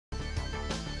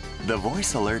The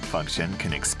Voice Alert function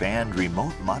can expand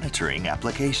remote monitoring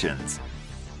applications.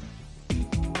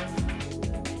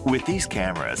 With these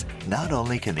cameras, not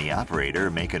only can the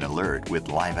operator make an alert with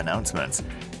live announcements,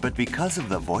 but because of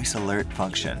the Voice Alert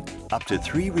function, up to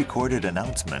 3 recorded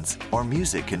announcements or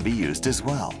music can be used as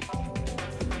well.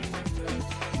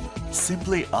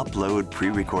 Simply upload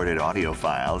pre-recorded audio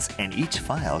files, and each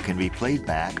file can be played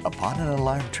back upon an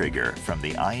alarm trigger from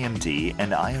the IMD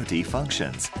and IoT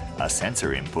functions, a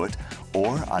sensor input,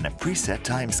 or on a preset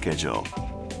time schedule.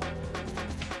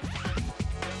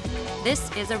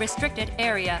 This is a restricted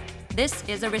area. This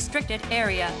is a restricted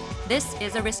area. This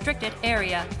is a restricted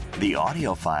area. The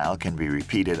audio file can be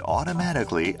repeated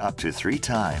automatically up to 3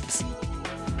 times.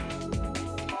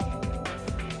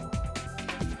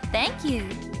 Thank you.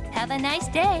 Have a nice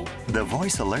day. The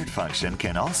Voice Alert function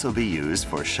can also be used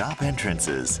for shop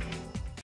entrances.